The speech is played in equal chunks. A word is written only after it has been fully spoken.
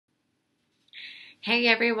Hey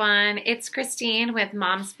everyone, it's Christine with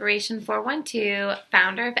Momspiration 412,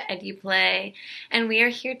 founder of EduPlay, and we are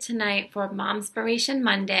here tonight for Momspiration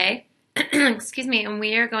Monday. Excuse me, and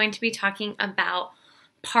we are going to be talking about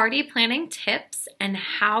party planning tips and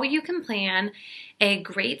how you can plan a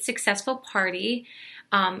great successful party,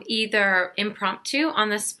 either impromptu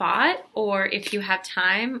on the spot, or if you have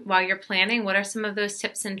time while you're planning, what are some of those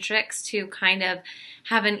tips and tricks to kind of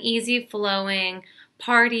have an easy flowing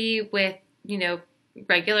party with,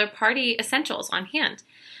 regular party essentials on hand.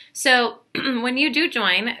 So when you do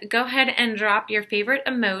join, go ahead and drop your favorite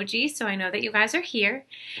emoji so I know that you guys are here.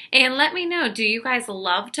 And let me know, do you guys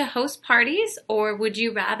love to host parties, or would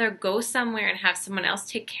you rather go somewhere and have someone else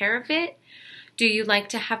take care of it? Do you like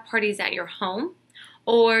to have parties at your home?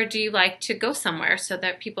 Or do you like to go somewhere so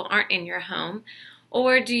that people aren't in your home?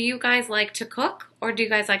 Or do you guys like to cook, or do you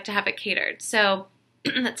guys like to have it catered? So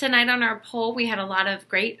tonight on our poll, we had a lot of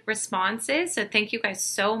great responses. So thank you guys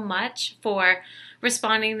so much for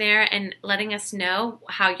responding there and letting us know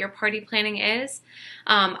how your party planning is.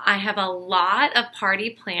 I have a lot of party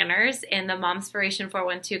planners in the Momspiration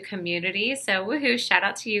 412 community. So woohoo, shout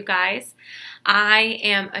out to you guys. I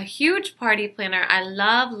am a huge party planner. I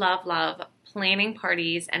love, love, love planning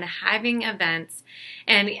parties and having events.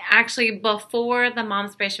 And actually, before the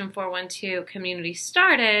Momspiration 412 community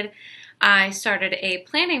started, I started a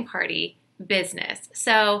planning party business.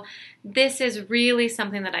 So this is really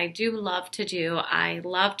something that I do love to do. I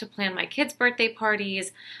love to plan my kids' birthday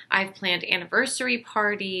parties. I've planned anniversary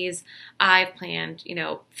parties. I've planned,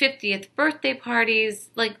 50th birthday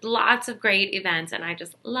parties, like lots of great events, and I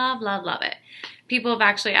just love, love, love it. People have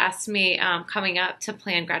actually asked me coming up to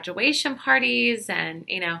plan graduation parties and,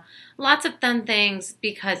 lots of fun things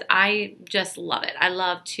because I just love it. I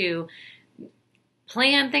love to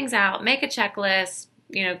plan things out, make a checklist,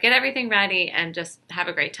 get everything ready and just have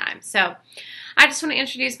a great time. So I just want to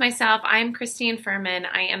introduce myself. I'm Christine Furman.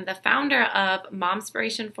 I am the founder of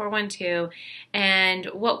Momspiration 412. And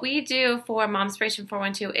what we do for Momspiration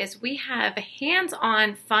 412 is we have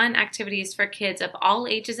hands-on fun activities for kids of all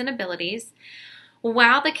ages and abilities.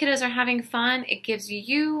 While the kiddos are having fun, it gives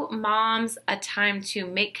you moms a time to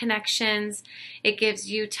make connections. It gives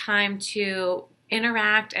you time to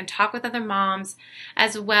interact and talk with other moms,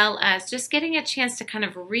 as well as just getting a chance to kind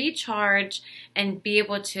of recharge and be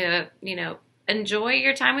able to, enjoy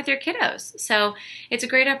your time with your kiddos. So it's a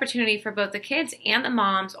great opportunity for both the kids and the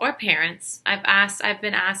moms or parents. I've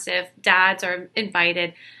been asked if dads are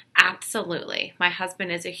invited. Absolutely. My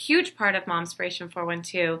husband is a huge part of Momspiration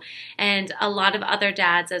 412, and a lot of other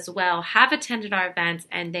dads as well have attended our events,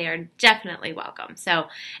 and they are definitely welcome. So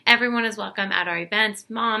everyone is welcome at our events.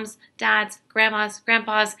 Moms, dads, grandmas,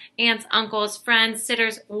 grandpas, aunts, uncles, friends,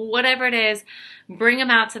 sitters, whatever it is, bring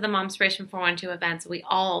them out to the Momspiration 412 events. We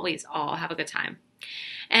always all have a good time.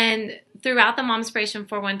 And throughout the Momspiration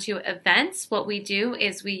 412 events, what we do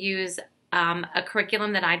is we use a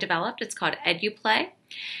curriculum that I developed. It's called EduPlay,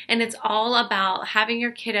 and it's all about having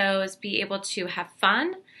your kiddos be able to have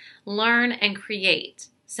fun, learn, and create.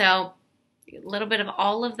 So a little bit of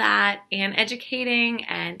all of that and educating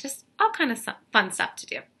and just all kind of fun stuff to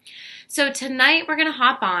do. So tonight we're going to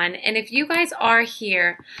hop on, and if you guys are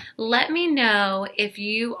here, let me know if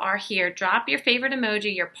you are here. Drop your favorite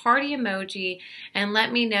emoji, your party emoji, and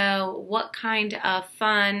let me know what kind of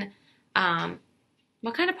fun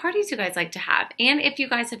what kind of parties you guys like to have, and if you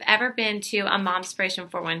guys have ever been to a Momspiration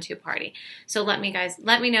 412 party. So let me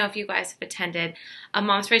know if you guys have attended a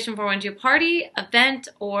Momspiration 412 party, event,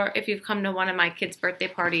 or if you've come to one of my kids' birthday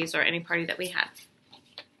parties or any party that we had.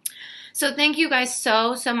 So thank you guys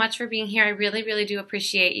so much for being here. I really, really do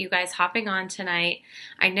appreciate you guys hopping on tonight.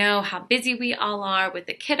 I know how busy we all are with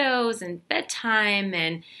the kiddos and bedtime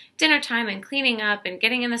and dinner time and cleaning up and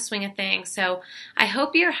getting in the swing of things. So I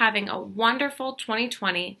hope you're having a wonderful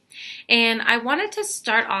 2020. And I wanted to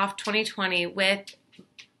start off 2020 with,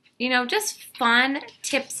 just fun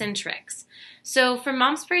tips and tricks. So for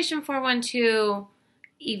Momspiration 412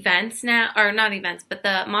 events now, or not events, but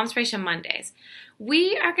the Momspiration Mondays,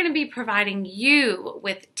 we are going to be providing you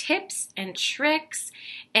with tips and tricks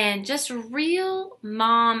and just real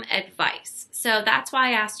mom advice. So that's why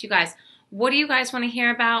I asked you guys, what do you guys want to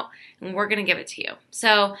hear about? And we're going to give it to you.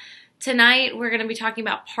 So tonight we're going to be talking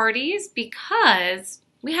about parties because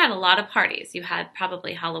we had a lot of parties. You had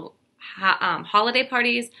probably holiday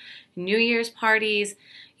parties, New Year's parties.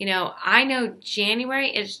 I know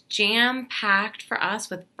January is jam-packed for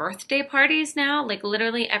us with birthday parties now, like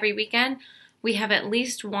literally every weekend. We have at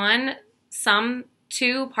least one, some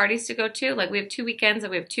 2 parties to go to. Like we have 2 weekends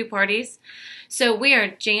and we have 2 parties. So we are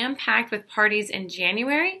jam-packed with parties in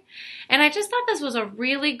January. And I just thought this was a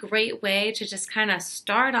really great way to just kind of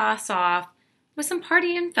start us off with some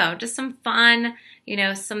party info, just some fun,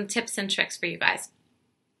 some tips and tricks for you guys.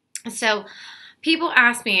 So people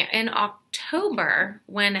ask me in October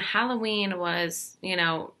when Halloween was,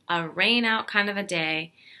 a rain out kind of a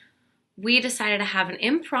day, we decided to have an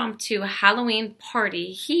impromptu Halloween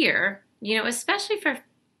party here, especially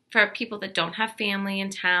for people that don't have family in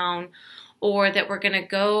town or that were going to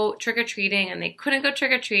go trick-or-treating and they couldn't go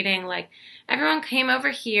trick-or-treating. Like everyone came over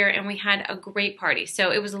here and we had a great party.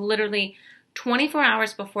 So it was literally 24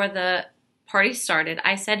 hours before the party started.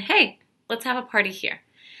 I said, hey, let's have a party here.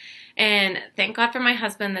 And thank God for my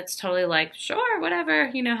husband that's totally like, sure, whatever,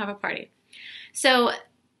 have a party. So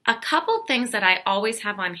a couple things that I always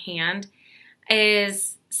have on hand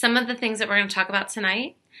is some of the things that we're going to talk about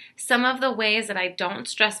tonight. Some of the ways that I don't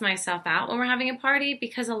stress myself out when we're having a party,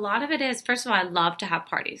 because a lot of it is, first of all, I love to have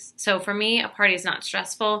parties. So for me, a party is not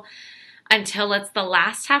stressful until it's the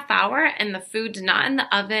last half hour and the food's not in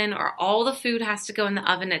the oven or all the food has to go in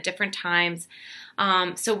the oven at different times.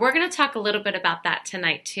 So we're going to talk a little bit about that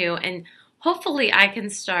tonight too, and hopefully I can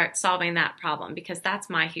start solving that problem because that's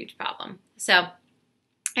my huge problem. So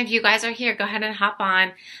if you guys are here, go ahead and hop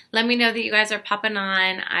on. Let me know that you guys are popping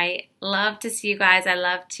on. I love to see you guys. I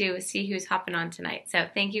love to see who's hopping on tonight. So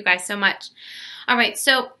thank you guys so much. All right,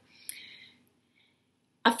 so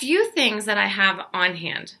a few things that I have on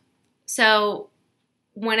hand. So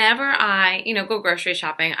whenever I, go grocery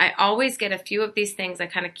shopping, I always get a few of these things. I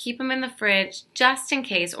kind of keep them in the fridge just in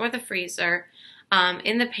case, or the freezer,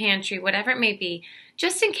 in the pantry, whatever it may be,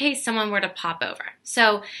 just in case someone were to pop over.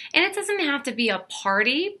 So, and it doesn't have to be a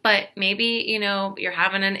party, but maybe, you're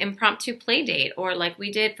having an impromptu play date, or like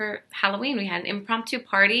we did for Halloween, we had an impromptu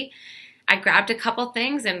party. I grabbed a couple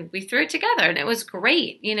things and we threw it together and it was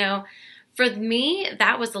great. For me,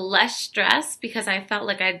 that was less stress because I felt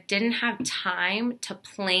like I didn't have time to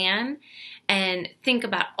plan and think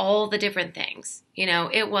about all the different things.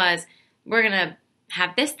 It was, we're going to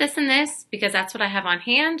have this, this, and this because that's what I have on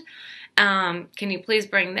hand. Can you please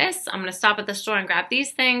bring this? I'm going to stop at the store and grab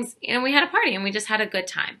these things. And we had a party and we just had a good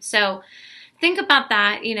time. So think about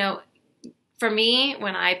that. For me,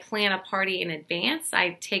 when I plan a party in advance,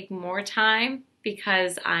 I take more time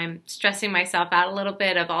because I'm stressing myself out a little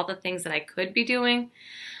bit of all the things that I could be doing.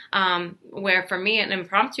 Where for me, an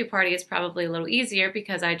impromptu party is probably a little easier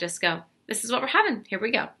because I just go, this is what we're having. Here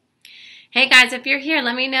we go. Hey guys, if you're here,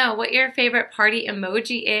 let me know what your favorite party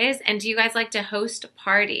emoji is, and do you guys like to host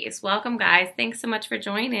parties? Welcome guys. Thanks so much for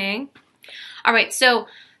joining. All right, so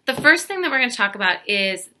the first thing that we're going to talk about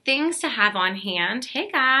is things to have on hand. Hey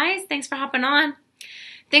guys, thanks for hopping on.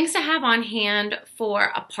 Things to have on hand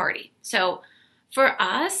for a party. So for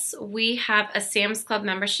us, we have a Sam's Club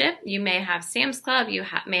membership. You may have Sam's Club, you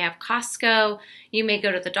may have Costco, you may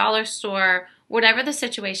go to the dollar store, whatever the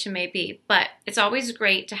situation may be. But it's always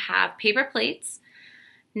great to have paper plates,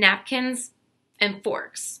 napkins, and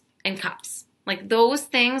forks and cups. Like those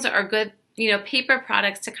things are good, paper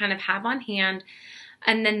products to kind of have on hand.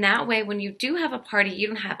 And then that way, when you do have a party, you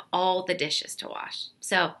don't have all the dishes to wash.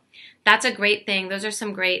 So that's a great thing. Those are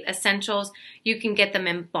some great essentials. You can get them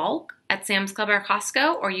in bulk at Sam's Club or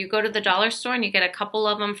Costco, or you go to the dollar store and you get a couple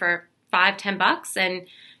of them for $5-10 and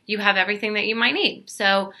you have everything that you might need.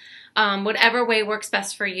 So whatever way works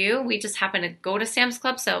best for you. We just happen to go to Sam's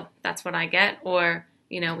Club, so that's what I get, or,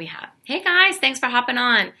 we have. Hey guys, thanks for hopping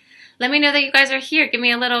on. Let me know that you guys are here. Give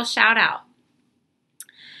me a little shout out.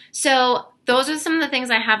 So those are some of the things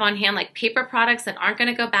I have on hand, like paper products that aren't going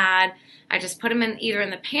to go bad. I just put them in either in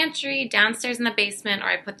the pantry, downstairs in the basement, or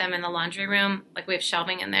I put them in the laundry room, like we have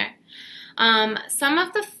shelving in there. Some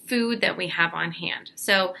of the food that we have on hand.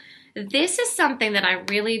 So this is something that I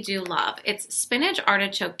really do love. It's spinach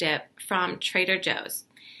artichoke dip from Trader Joe's.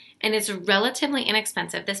 And it's relatively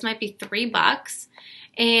inexpensive. This might be $3.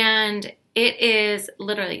 And it is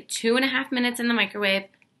literally 2.5 minutes in the microwave,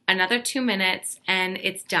 another 2 minutes, and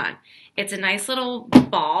it's done. It's a nice little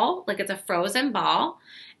ball, like it's a frozen ball.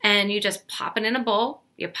 And you just pop it in a bowl,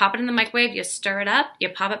 you pop it in the microwave, you stir it up, you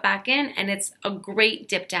pop it back in, and it's a great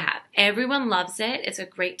dip to have. Everyone loves it. It's a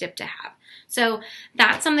great dip to have. So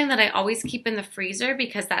that's something that I always keep in the freezer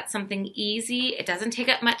because that's something easy. It doesn't take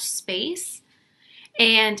up much space,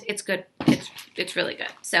 and it's good. It's really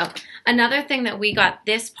good. So another thing that we got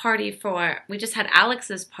this party for, we just had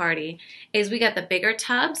Alex's party, is we got the bigger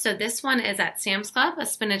tub. So this one is at Sam's Club, a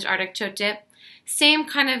spinach artichoke dip. Same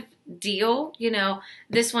kind of deal,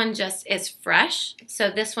 this one just is fresh. So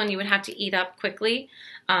this one you would have to eat up quickly.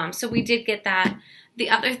 So we did get that. The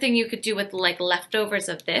other thing you could do with like leftovers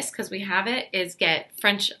of this, because we have it, is get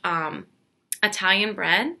French Italian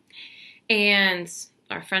bread and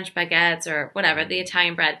or French baguettes or whatever, the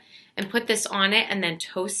Italian bread, and put this on it and then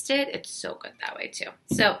toast it. It's so good that way too.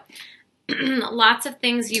 So lots of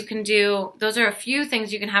things you can do. Those are a few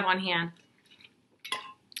things you can have on hand,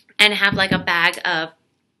 and have like a bag of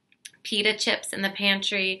pita chips in the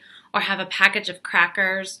pantry, or have a package of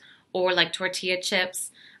crackers or like tortilla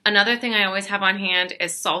chips. Another thing I always have on hand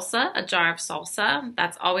is salsa, a jar of salsa.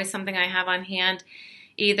 That's always something I have on hand,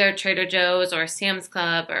 either Trader Joe's or Sam's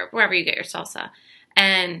Club or wherever you get your salsa,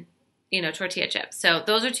 and tortilla chips. So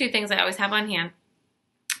those are two things I always have on hand.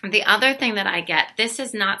 The other thing that I get, this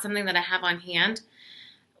is not something that I have on hand.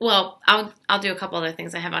 Well, I'll do a couple other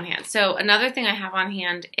things I have on hand. So another thing I have on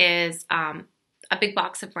hand is a big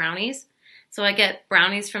box of brownies. So I get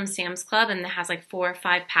brownies from Sam's Club, and it has like 4 or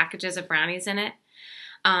 5 packages of brownies in it.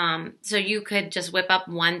 So you could just whip up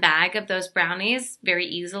one bag of those brownies very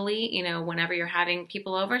easily, whenever you're having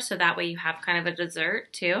people over. So that way you have kind of a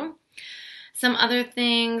dessert too. Some other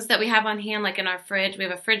things that we have on hand, like in our fridge, we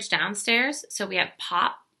have a fridge downstairs. So we have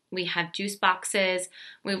pop, we have juice boxes,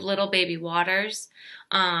 we have little baby waters.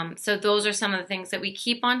 So those are some of the things that we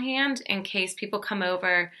keep on hand in case people come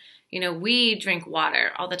over. We drink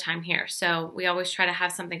water all the time here. So we always try to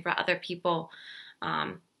have something for other people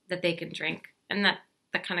that they can drink. And that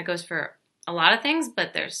kind of goes for a lot of things,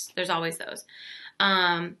 but there's always those.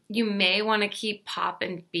 You may want to keep pop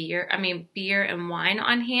and beer and wine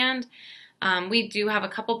on hand. We do have a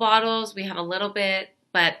couple bottles. We have a little bit,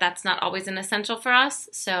 but that's not always an essential for us.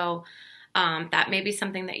 So that may be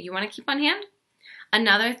something that you want to keep on hand.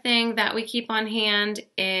 Another thing that we keep on hand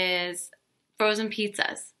is frozen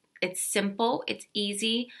pizzas. It's simple. It's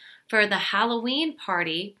easy. For the Halloween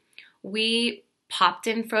party, we popped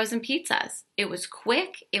in frozen pizzas. It was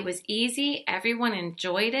quick. It was easy. Everyone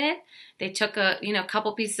enjoyed it. They took a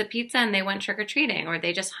couple pieces of pizza and they went trick-or-treating, or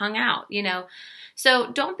they just hung out,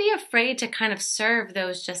 So don't be afraid to kind of serve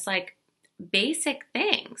those just like basic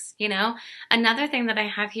things, Another thing that I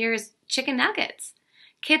have here is chicken nuggets.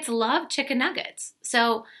 Kids love chicken nuggets.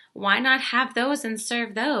 So why not have those and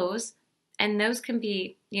serve those? And those can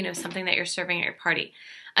be, something that you're serving at your party.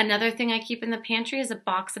 Another thing I keep in the pantry is a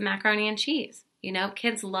box of macaroni and cheese.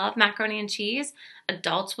 Kids love macaroni and cheese.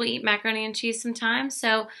 Adults will eat macaroni and cheese sometimes.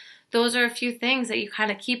 So those are a few things that you kind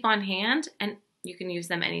of keep on hand, and you can use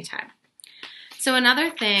them anytime. So another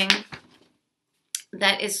thing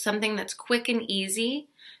that is something that's quick and easy.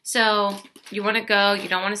 So you want to go, you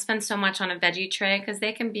don't want to spend so much on a veggie tray because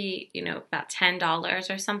they can be, about $10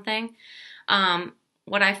 or something.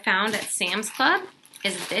 What I found at Sam's Club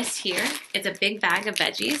is this here. It's a big bag of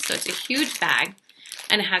veggies, so it's a huge bag,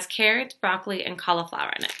 and it has carrots, broccoli, and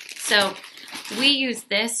cauliflower in it. So we use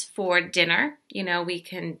this for dinner. We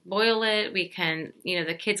can boil it. We can,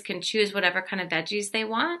 the kids can choose whatever kind of veggies they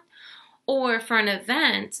want. Or for an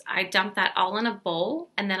event, I dump that all in a bowl,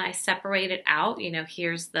 and then I separate it out.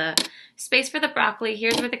 Here's the space for the broccoli,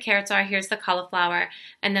 here's where the carrots are, here's the cauliflower,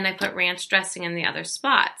 and then I put ranch dressing in the other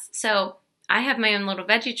spots. So I have my own little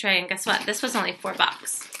veggie tray, and guess what? This was only $4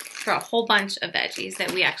 for a whole bunch of veggies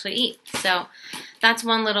that we actually eat. So that's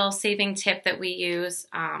one little saving tip that we use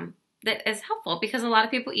that is helpful, because a lot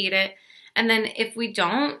of people eat it, and then if we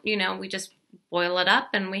don't, we just boil it up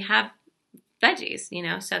and we have veggies,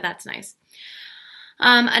 so that's nice.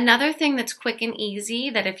 Another thing that's quick and easy,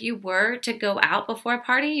 that if you were to go out before a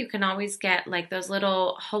party, you can always get like those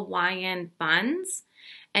little Hawaiian buns,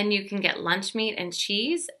 and you can get lunch meat and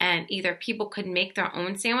cheese, and either people could make their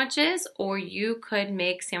own sandwiches or you could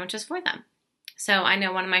make sandwiches for them. So I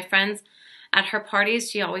know one of my friends at her parties,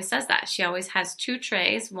 she always does that. She always has 2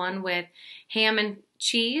 trays, one with ham and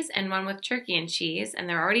cheese and one with turkey and cheese, and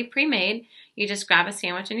they're already pre-made. You just grab a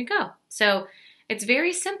sandwich and you go. So it's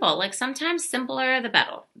very simple. Like sometimes simpler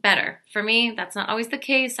the better. For me, that's not always the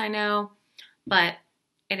case, I know, but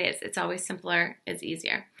it is. It's always simpler. It's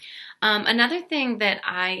easier. Another thing that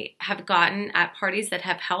I have gotten at parties that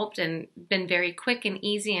have helped and been very quick and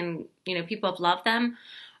easy, and people have loved them,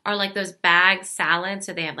 are like those bag salads.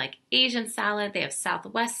 So they have like Asian salad, they have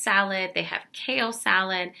Southwest salad, they have kale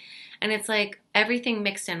salad, and it's like everything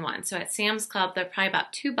mixed in one. So at Sam's Club, they're probably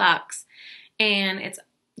about $2, and it's,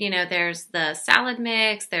 there's the salad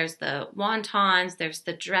mix, there's the wontons, there's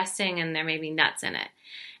the dressing, and there may be nuts in it.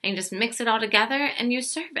 And you just mix it all together and you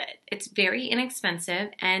serve it. It's very inexpensive,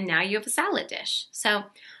 and now you have a salad dish. So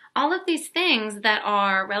all of these things that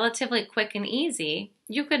are relatively quick and easy,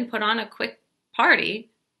 you can put on a quick party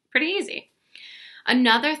pretty easy.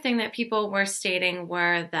 Another thing that people were stating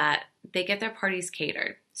were that they get their parties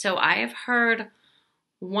catered. So I have heard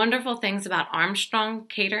wonderful things about Armstrong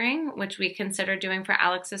Catering, which we consider doing for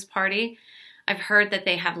Alex's party. I've heard that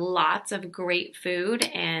they have lots of great food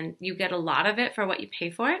and you get a lot of it for what you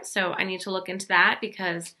pay for it. So I need to look into that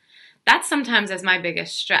because that sometimes is my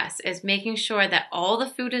biggest stress, is making sure that all the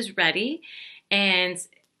food is ready and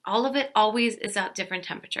all of it always is at different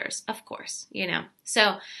temperatures, of course, you know.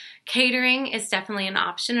 So catering is definitely an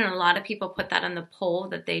option, and a lot of people put that on the poll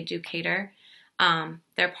that they do cater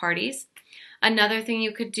their parties. Another thing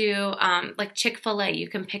you could do, like Chick-fil-A, you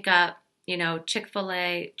can pick up, you know,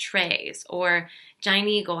 Chick-fil-A trays, or Giant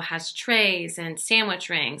Eagle has trays and sandwich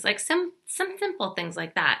rings. Like some simple things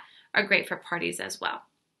like that are great for parties as well.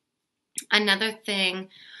 Another thing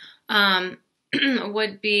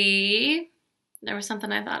would be, there was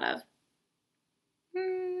something I thought of.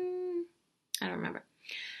 I don't remember.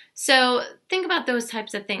 So think about those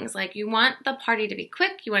types of things. Like you want the party to be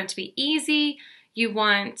quick. You want it to be easy. You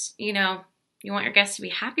want, you know, you want your guests to be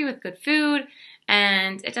happy with good food.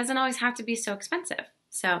 And it doesn't always have to be so expensive.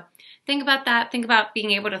 So think about that. Think about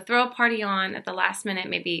being able to throw a party on at the last minute.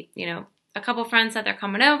 Maybe, you know, a couple friends said they're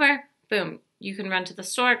coming over. Boom. You can run to the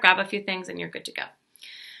store, grab a few things, and you're good to go.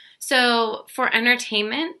 So for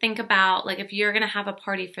entertainment, think about like if you're going to have a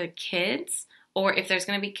party for kids or if there's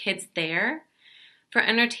going to be kids there. For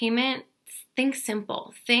entertainment, think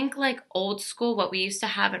simple. Think like old school, what we used to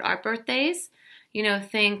have at our birthdays. You know,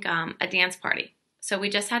 think a dance party. So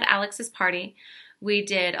we just had Alex's party. We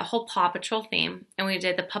did a whole Paw Patrol theme, and we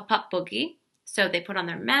did the Pup Pup Boogie. So they put on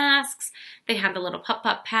their masks, they had the little Pup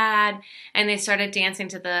Pup pad, and they started dancing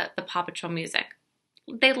to the Paw Patrol music.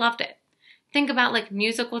 They loved it. Think about like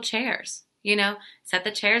musical chairs, you know, set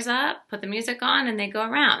the chairs up, put the music on, and they go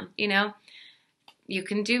around, you know. You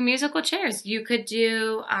can do musical chairs. You could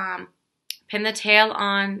do pin the tail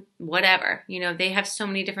on whatever. You know, they have so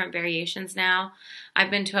many different variations now.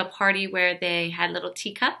 I've been to a party where they had little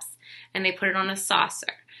teacups and they put it on a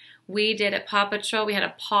saucer. We did at Paw Patrol, we had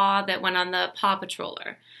a paw that went on the Paw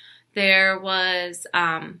Patroller. There was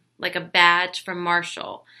like a badge from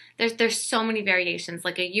Marshall. There's so many variations.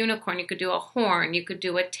 Like a unicorn, you could do a horn, you could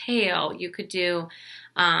do a tail, you could do,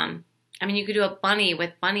 you could do a bunny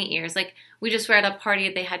with bunny ears. Like we just were at a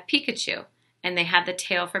party, they had Pikachu and they had the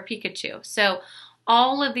tail for Pikachu. So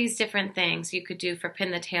all of these different things you could do for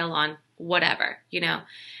pin the tail on whatever, you know.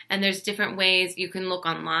 And there's different ways you can look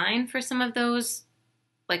online for some of those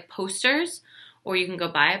like posters, or you can go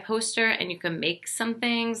buy a poster and you can make some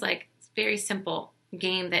things. Like it's a very simple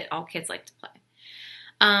game that all kids like to play.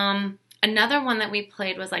 Another one that we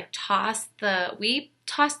played was like we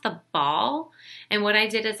tossed the ball. And what I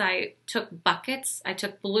did is I took buckets. I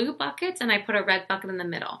took blue buckets and I put a red bucket in the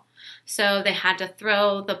middle. So they had to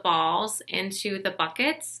throw the balls into the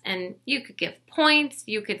buckets, and you could give points.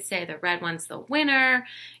 You could say the red one's the winner.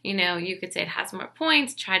 You know, you could say it has more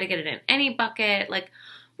points. Try to get it in any bucket, like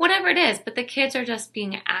whatever it is. But the kids are just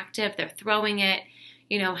being active. They're throwing it.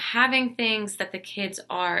 You know, having things that the kids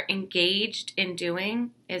are engaged in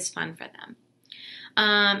doing is fun for them.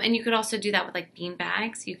 And you could also do that with like bean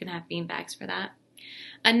bags. You can have bean bags for that.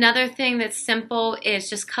 Another thing that's simple is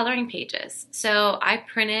just coloring pages. So I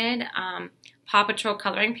printed Paw Patrol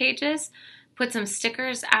coloring pages, put some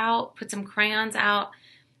stickers out, put some crayons out,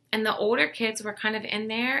 and the older kids were kind of in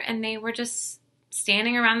there and they were just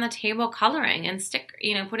standing around the table coloring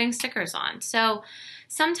and putting stickers on. So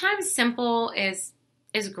sometimes simple is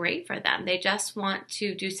great for them. They just want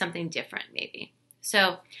to do something different maybe.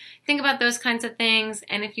 So think about those kinds of things.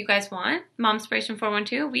 And if you guys want, Momspiration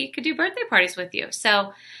 412, we could do birthday parties with you.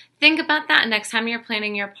 So think about that next time you're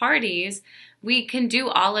planning your parties. We can do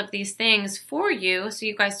all of these things for you so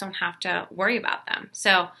you guys don't have to worry about them.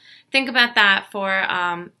 So think about that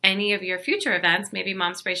for any of your future events. Maybe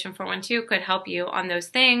Momspiration 412 could help you on those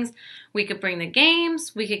things. We could bring the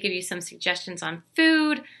games. We could give you some suggestions on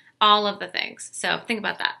food, all of the things. So think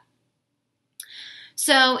about that.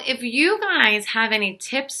 So if you guys have any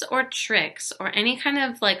tips or tricks or any kind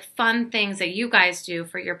of like fun things that you guys do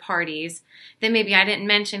for your parties that maybe I didn't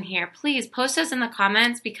mention here, please post those in the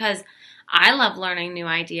comments, because I love learning new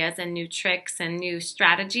ideas and new tricks and new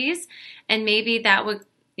strategies, and maybe that would,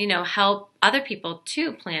 you know, help other people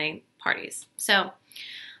too planning parties. So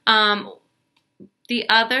the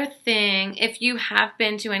other thing, if you have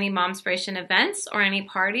been to any Momspiration events or any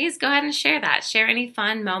parties, go ahead and share that. Share any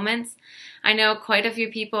fun moments. I know quite a few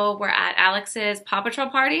people were at Alex's Paw Patrol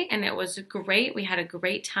party, and it was great. We had a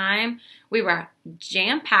great time. We were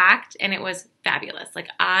jam-packed, and it was fabulous. Like,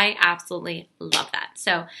 I absolutely love that.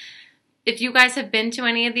 So if you guys have been to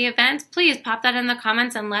any of the events, please pop that in the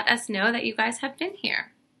comments and let us know that you guys have been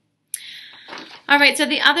here. All right, so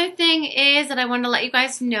the other thing is that I want to let you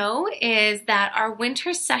guys know is that our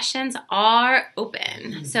winter sessions are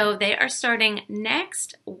open. So they are starting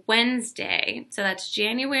next Wednesday. So that's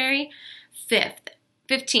January 15th,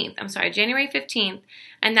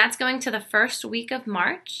 and that's going to the first week of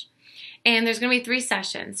March. And there's going to be 3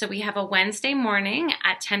 sessions. So we have a Wednesday morning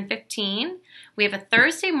at 10:15, we have a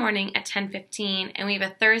Thursday morning at 10:15, and we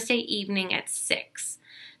have a Thursday evening at 6.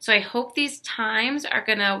 So I hope these times are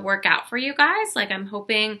going to work out for you guys. Like, I'm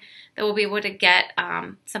hoping that we'll be able to get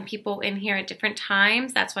some people in here at different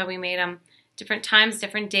times. That's why we made them different times,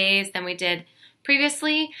 different days than we did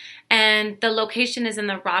previously. And the location is in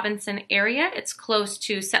the Robinson area. It's close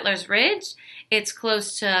to Settlers Ridge. It's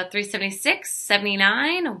close to 376,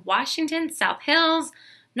 79, Washington, South Hills,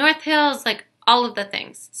 North Hills, like all of the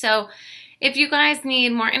things. So if you guys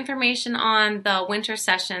need more information on the winter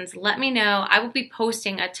sessions, let me know. I will be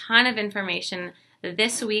posting a ton of information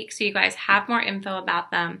this week so you guys have more info about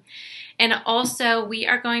them. And also, we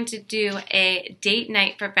are going to do a date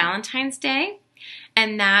night for Valentine's Day,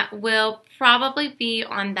 and that will probably be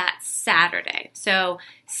on that Saturday. So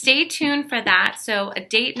stay tuned for that. So a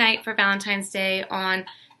date night for Valentine's Day on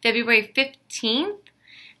February 15th.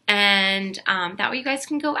 And that way you guys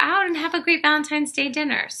can go out and have a great Valentine's Day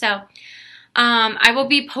dinner. So I will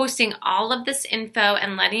be posting all of this info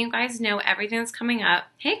and letting you guys know everything that's coming up.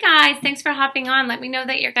 Hey guys, thanks for hopping on. Let me know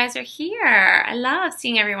that you guys are here. I love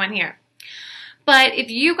seeing everyone here. But if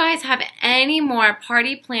you guys have any more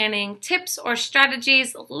party planning tips or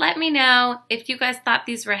strategies, let me know. If you guys thought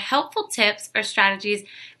these were helpful tips or strategies,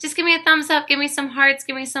 just give me a thumbs up, give me some hearts,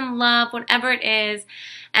 give me some love, whatever it is.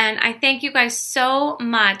 And I thank you guys so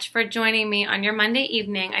much for joining me on your Monday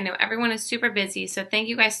evening. I know everyone is super busy, so thank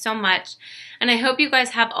you guys so much. And I hope you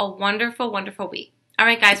guys have a wonderful, wonderful week. All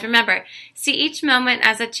right, guys, remember, see each moment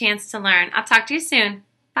as a chance to learn. I'll talk to you soon.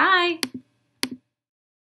 Bye.